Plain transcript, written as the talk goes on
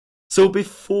So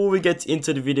before we get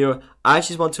into the video, I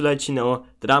just want to let you know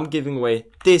that I'm giving away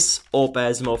this Orb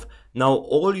Asimov. Now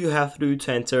all you have to do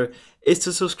to enter is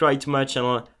to subscribe to my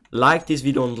channel, like this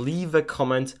video and leave a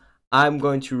comment. I'm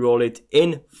going to roll it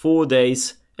in 4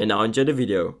 days, and now enjoy the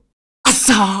video.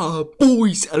 Asa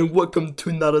boys, and welcome to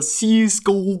another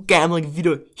CSGO gambling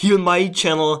video here on my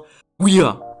channel. We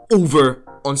are over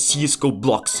on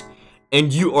Csgoblocks,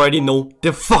 and you already know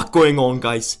the fuck going on,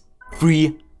 guys.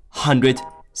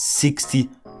 360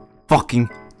 fucking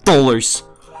dollars.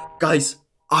 Guys,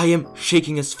 I am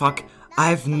shaking as fuck.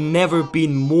 I've never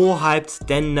been more hyped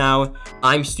than now.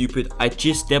 I'm stupid. I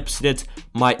just deposited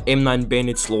my M9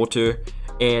 Bayonet Slaughter,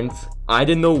 and I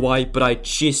don't know why, but I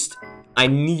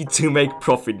need to make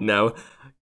profit now.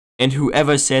 And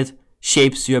whoever said,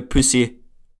 Shapes, you're a pussy,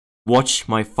 watch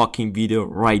my fucking video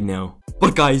right now.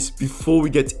 But guys, before we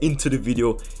get into the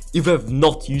video, if you have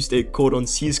not used a code on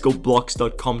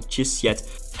csgoblocks.com just yet,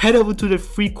 head over to the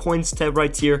free coins tab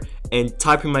right here and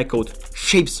type in my code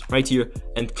Shapes right here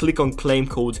and click on claim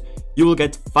code. You will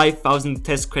get 5,000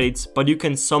 test credits, but you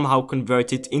can somehow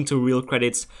convert it into real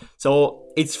credits. So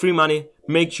it's free money.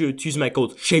 Make sure to use my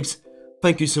code Shapes.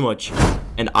 Thank you so much.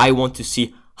 And I want to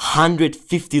see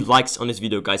 150 likes on this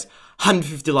video, guys.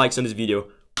 150 likes on this video.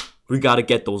 We gotta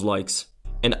get those likes.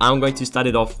 And I'm going to start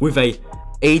it off with a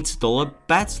 $8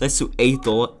 bet. Let's do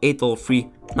 $8, $8 free,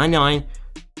 99.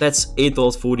 That's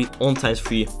 $8.40 on times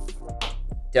 3.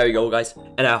 There you go, guys.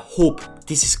 And I hope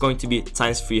this is going to be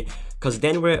times 3, because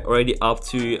then we're already up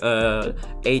to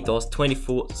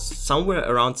 $8.24, somewhere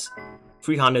around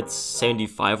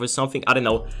 375 or something. I don't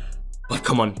know. But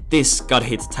come on, this gotta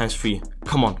hit times 3.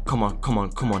 Come on, come on, come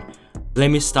on, come on. Let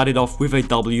me start it off with a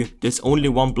W. There's only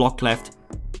one block left.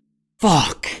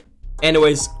 Fuck.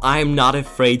 Anyways, I'm not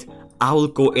afraid. I will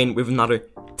go in with another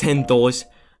 $10,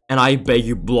 and I beg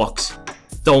you, blocks,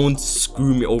 don't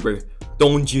screw me over.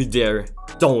 Don't you dare.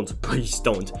 Don't, please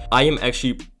don't. I am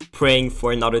actually praying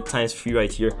for another times 3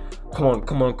 right here. Come on,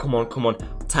 come on, come on, come on.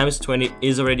 Times 20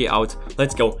 is already out.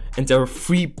 Let's go. And there are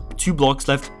 2 blocks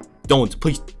left. Don't,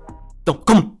 please. Don't,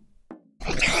 come on.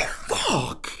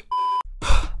 Fuck.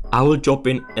 I will drop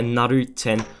in another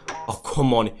 10. Oh,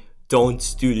 come on.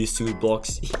 Don't do this to me,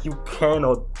 blocks. You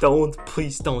cannot. Don't.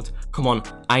 Please don't. Come on.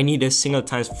 I need a single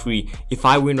times 3. If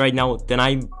I win right now, then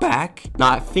I'm back.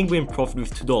 Now, I think we're in profit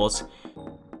with $2.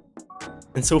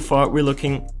 And so far, we're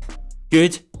looking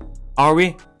good. Are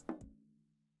we?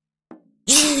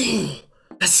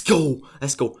 Let's go.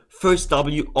 Let's go. First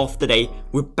W of the day.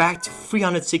 We're back to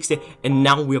 360. And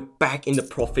now we're back in the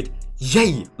profit.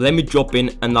 Yay. Let me drop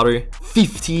in another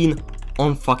 15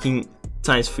 on fucking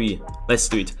times 3. Let's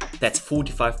do it. That's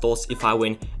 $45 if I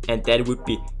win, and that would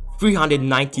be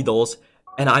 $390,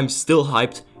 and I'm still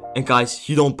hyped. And guys,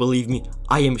 you don't believe me,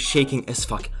 I am shaking as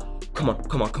fuck. Come on,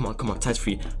 come on, come on, come on. Times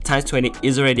 3. Times 20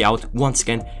 is already out once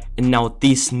again, and now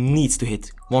this needs to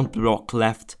hit. 1 block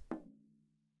left.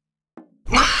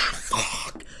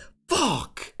 Fuck.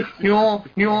 Fuck.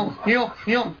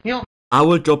 I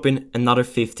will drop in another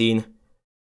 15,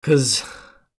 cause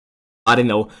I don't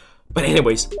know. But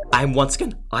anyways, I'm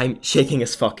shaking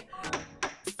as fuck.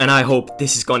 And I hope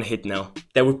this is gonna hit now.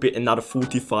 That would be another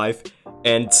 45.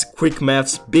 And quick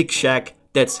maths, Big Shack,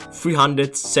 that's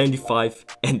 375.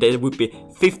 And that would be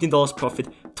 $15 profit.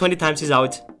 20 times is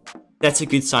out. That's a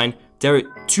good sign. There are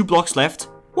 2 blocks left.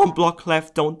 1 block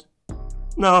left, don't.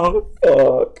 No,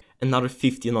 fuck. Another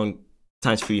 15 on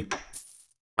times 3.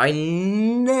 I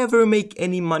never make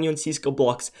any money on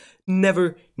Csgoblocks.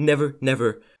 Never, never,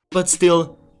 never. But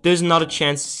still, there's another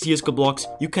chance, Csgoblocks.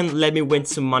 You can let me win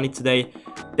some money today.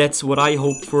 That's what I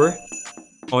hope for.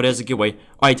 Oh, there's a giveaway.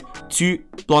 Alright, 2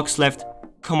 blocks left.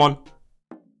 Come on.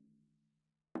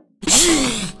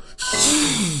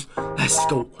 Let's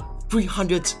go.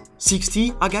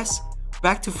 360, I guess.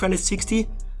 Back to 360.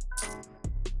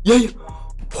 Yeah.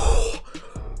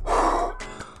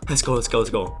 Let's go, let's go,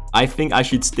 let's go. I think I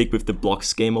should stick with the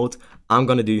blocks game mode. I'm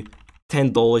gonna do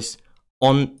 $10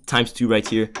 on times 2 right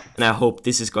here, and I hope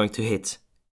this is going to hit.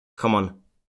 Come on.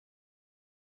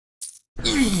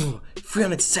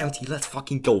 370, let's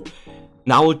fucking go.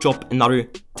 Now I'll drop another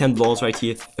 $10 right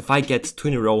here. If I get 2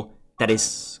 in a row, that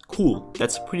is cool.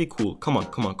 That's pretty cool. Come on,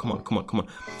 come on, come on, come on, come on.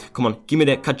 Come on, give me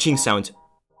that ka-ching sound.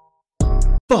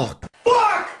 Fuck.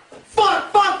 Fuck!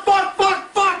 Fuck, fuck, fuck, fuck,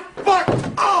 fuck, fuck!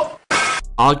 Oh!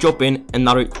 I'll drop in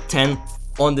another 10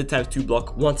 on the times 2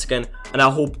 block once again, and I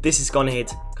hope this is gonna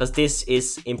hit, because this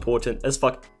is important as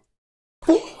fuck.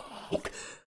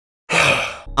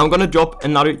 I'm gonna drop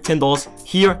another $10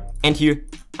 here and here,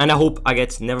 and I hope I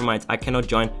get, never mind, I cannot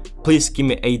join. Please give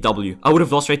me a W. I would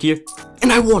have lost right here,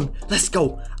 and I won. Let's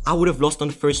go. I would have lost on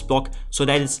the first block, so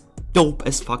that is dope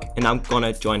as fuck. And I'm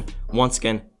gonna join once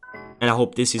again. And I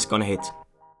hope this is gonna hit.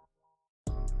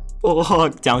 Oh,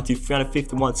 down to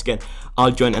 350 once again.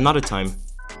 I'll join another time.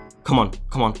 Come on,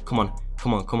 come on, come on,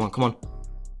 come on, come on, come on.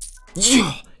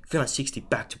 Yeah! 360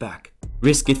 back to back.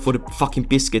 Risk it for the fucking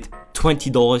biscuit.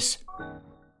 $20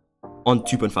 on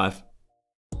 2.5.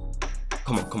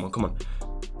 Come on, come on, come on.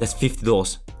 That's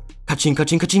 $50. Ka-ching,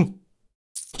 ka-ching, ka-ching.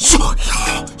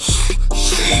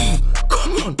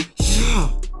 Come on, yeah.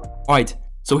 Alright,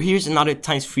 so here's another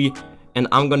times 3. And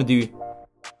I'm gonna do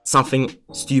something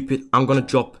stupid. I'm gonna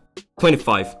drop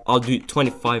 25. I'll do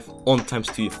 25 on times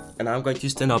 2. And I'm going to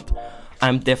stand up.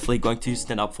 I'm definitely going to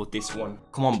stand up for this one.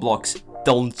 Come on, blocks.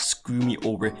 Don't screw me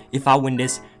over. If I win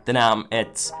this, then I'm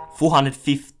at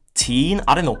 415.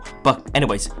 I don't know. But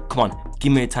anyways, come on.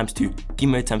 Give me a times 2. Give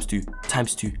me a times 2.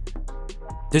 Times 2.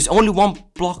 There's only one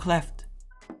block left.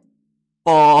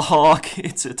 Fuck.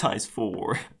 It's a times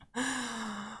 4.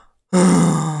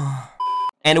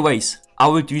 Anyways, I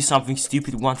will do something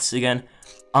stupid once again.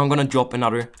 I'm gonna drop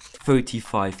another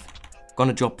 35.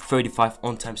 Gonna drop 35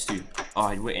 on times 2.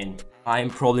 Alright, we're in. I'm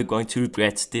probably going to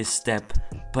regret this step.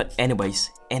 But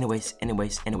anyways,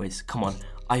 come on.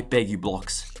 I beg you,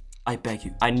 blocks. I beg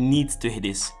you. I need to hit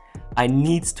this. I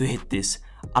need to hit this.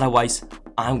 Otherwise,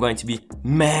 I'm going to be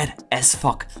mad as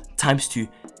fuck. Times 2.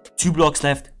 2 blocks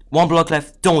left. 1 block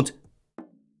left. Don't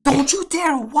you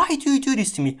dare. Why do you do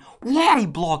this to me? Why,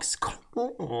 blocks? Come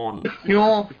on.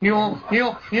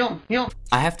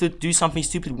 I have to do something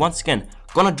stupid once again.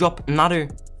 Gonna drop another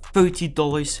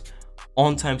 $30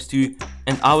 on times 2.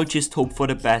 And I will just hope for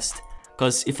the best.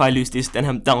 Because if I lose this, then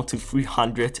I'm down to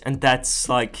 300. And that's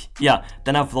like, yeah,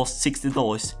 then I've lost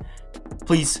 $60.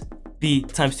 Please be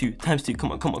times 2. Times 2.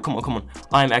 Come on, come on, come on, come on.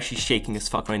 I'm actually shaking as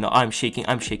fuck right now. I'm shaking.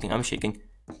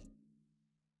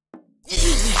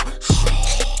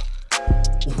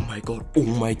 Oh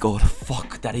my god,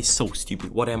 fuck, that is so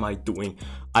stupid. What am I doing?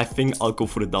 I think I'll go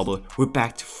for the double. We're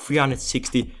back to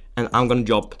 360 and I'm gonna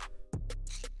drop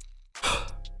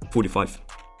 45.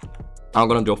 I'm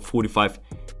gonna drop 45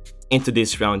 into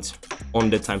this round on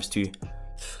the times 2.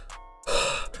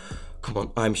 Come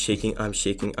on, I'm shaking.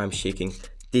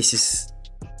 This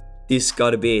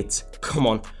gotta be it. Come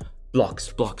on,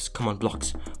 blocks, come on,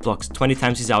 blocks. 20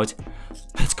 times is out.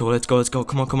 Let's go.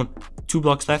 Come on. 2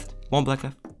 blocks left, 1 block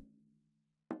left.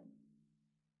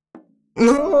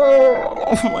 No!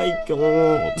 Oh my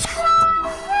god.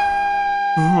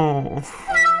 Oh,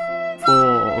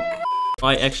 fuck.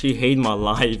 I actually hate my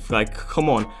life. Like, come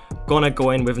on. Gonna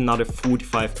go in with another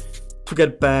 45 to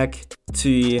get back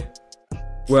to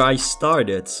where I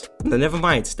started. No, never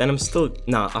mind. Then I'm still...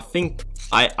 Nah, I think...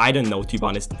 I don't know, to be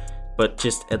honest. But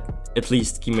just at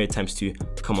least give me a times 2.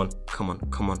 Come on.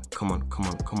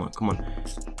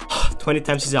 20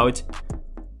 times is out.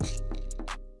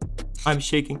 I'm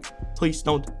shaking. Please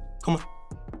don't. Come on.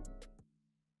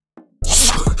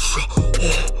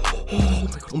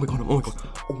 Oh my god.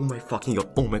 Oh my fucking god.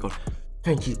 Oh my god.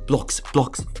 Thank you, blocks.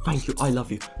 Thank you. I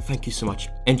love you. Thank you so much.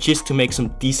 And just to make some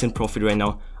decent profit right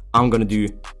now, I'm gonna do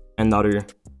another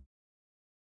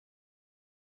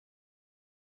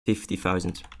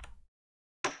 50,000.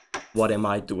 What am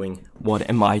I doing?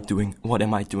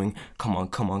 Come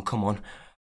on.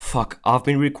 Fuck, I've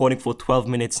been recording for 12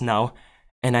 minutes now.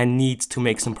 And I need to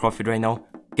make some profit right now.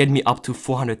 Get me up to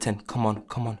 410. Come on.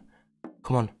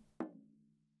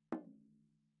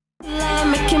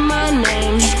 Making my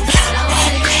name.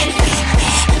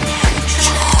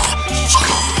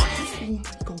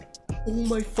 Oh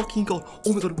my fucking god.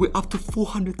 Oh my god, we're up to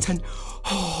 410.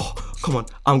 Oh, come on.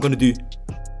 I'm gonna do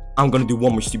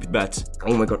one more stupid bet.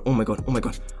 Oh my god.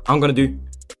 I'm gonna do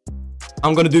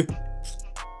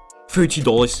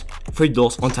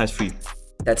 $30 on times 3.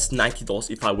 That's $90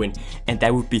 if I win, and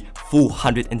that would be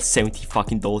 $470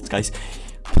 fucking dollars, guys.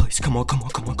 Please, come on.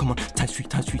 Times 3.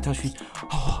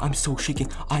 Oh, I'm so shaking.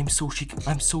 Come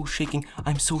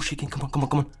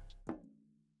on.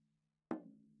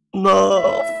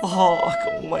 No, fuck.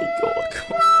 Oh my god.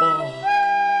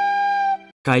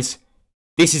 Fuck. Guys,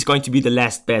 this is going to be the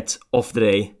last bet of the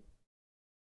day.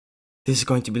 This is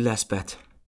going to be the last bet.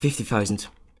 50,000.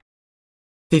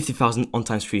 50,000 on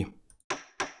times 3.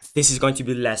 This is going to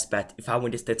be the last bet. If I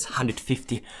win this, that's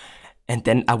 150. And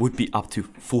then I would be up to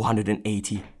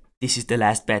 480. This is the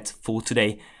last bet for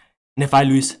today. And if I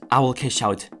lose, I will cash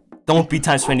out. Don't be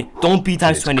times 20. Don't be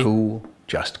times 20. Cool.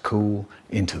 Just cool.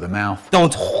 Into the mouth.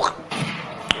 Don't. Oh,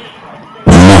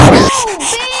 baby,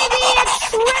 it's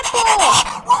triple!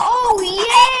 Oh,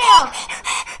 yeah!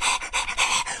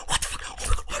 What the fuck?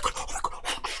 Oh my god.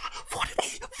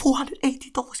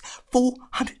 $480.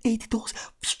 $480.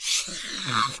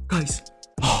 Guys,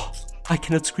 I cannot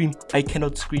cannot scream. I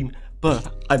cannot scream.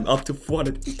 But I'm up to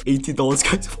 $480,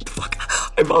 guys. What the fuck?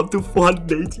 I'm up to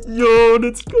 480. Yo,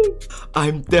 let's go.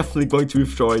 I'm definitely going to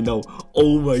withdraw right now.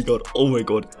 Oh my god. Oh my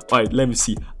god. Alright, let me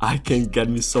see. I can get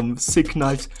me some sick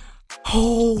knives.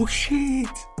 Oh shit.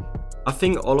 I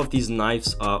think all of these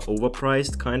knives are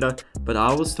overpriced, kinda. But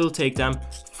I will still take them.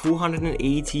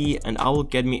 480, and I will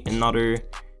get me another.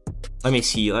 Let me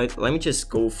see. Let me just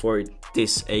go for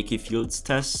this AK Fields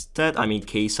tested. I mean,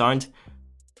 case aren't.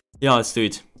 Yeah, let's do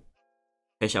it.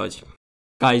 Cash out.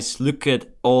 Guys, look at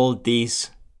all these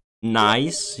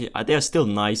knives. Yeah, they're still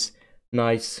nice.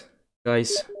 Nice.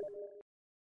 Guys,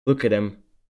 look at them.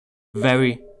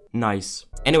 Very nice.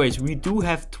 Anyways, we do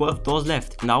have $12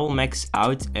 left. Now we'll max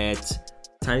out at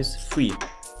 ×3.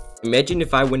 Imagine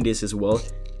if I win this as well.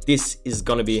 This is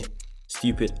gonna be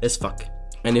stupid as fuck.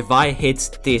 And if I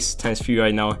hit this ×3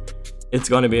 right now, it's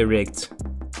gonna be rigged.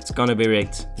 It's gonna be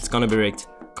rigged. It's gonna be rigged.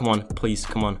 Come on, please,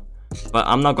 come on. But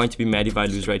I'm not going to be mad if I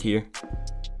lose right here.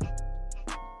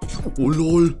 Oh,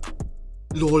 lol.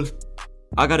 Lol.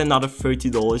 I got another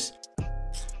 $30.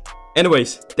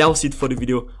 Anyways, that was it for the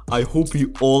video. I hope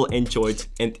you all enjoyed.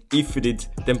 And if you did,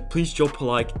 then please drop a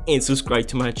like and subscribe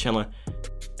to my channel.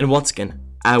 And once again,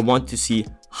 I want to see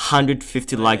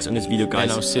 150 likes on this video, guys.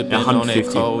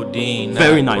 150.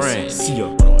 Very nice. See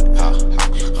ya.